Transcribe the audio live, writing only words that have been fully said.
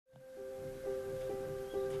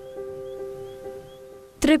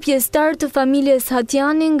Tre pjesëtarë të familjes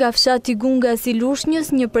Hatjani nga fshati Gungas i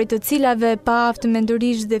Lushnjes, një prej të cilave paaftë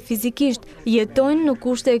mendërisht dhe fizikisht, jetojnë në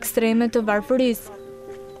kushte ekstreme të varfërisë.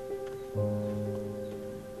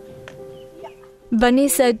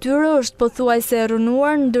 Banesa e tyre është pothuajse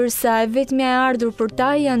rrënuar, ndërsa e vetmja e ardhur për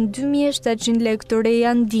ta janë 2700 lekë të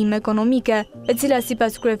reja ndihmë ekonomike, e cila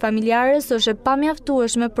sipas kryefamiljares është e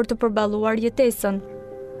pamjaftueshme për të përballuar jetesën.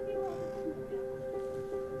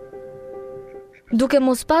 Duke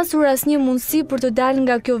mos pasur asnjë mundësi për të dalë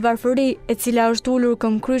nga kjo varfëri, e cila është ulur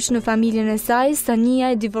këmbkryq në familjen e saj, Sanija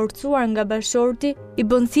e divorcuar nga bashorti i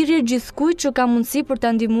bën thirrje gjithkujt që ka mundësi për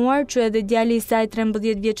ta ndihmuar që edhe djali i saj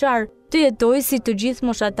 13 vjeçar të jetojë si të gjithë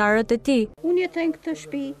moshatarët e tij. Unë jetoj në këtë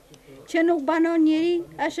shtëpi që nuk banon njeri,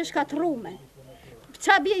 është e shkatruar.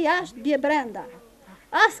 Ça bie jashtë, bie brenda.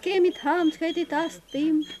 As kemi të ham, s'keti as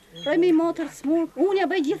tim, rojmi motër smur, unë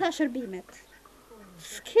ja bëj gjitha shërbimet.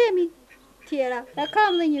 S'kemi tjera. Ja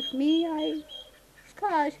kam dhe një fëmijë, ai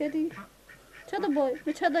s'ka shketi. Ç'a do bëj?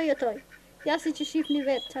 Me ç'a do jetoj? Ja si që shihni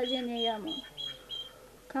vetë ç'a gjendje jam unë.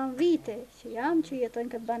 Kam vite që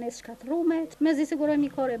jetojnë këtë banesë shkatrume, mezi siguroj mi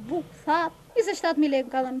kore buk, thatë, 27.000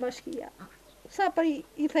 lekë ka dhe në bashkia. Sa për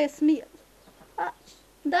i thes mirë.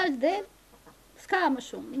 Ndash del, s'ka më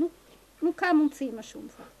shumë, nuk ka mundësi më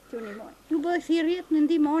shumë, t'ju një moj. Ju bëj thirrjet në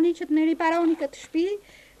ndihmoni që të më riparoni këtë shtëpi,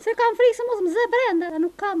 se kam frikë se mos më zë brenda,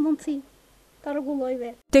 nuk kam mundësi.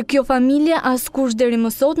 Te kjo familje askush deri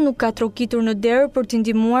më sot nuk ka trokitur në derë për t'i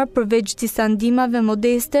ndihmuar përveç disa ndihmave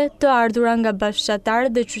modeste të ardhura nga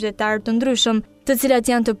bashkëfshatarë dhe qytetarë të ndryshëm, të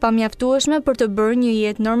cilat janë të pamjaftueshme për të bërë një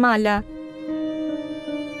jetë normale.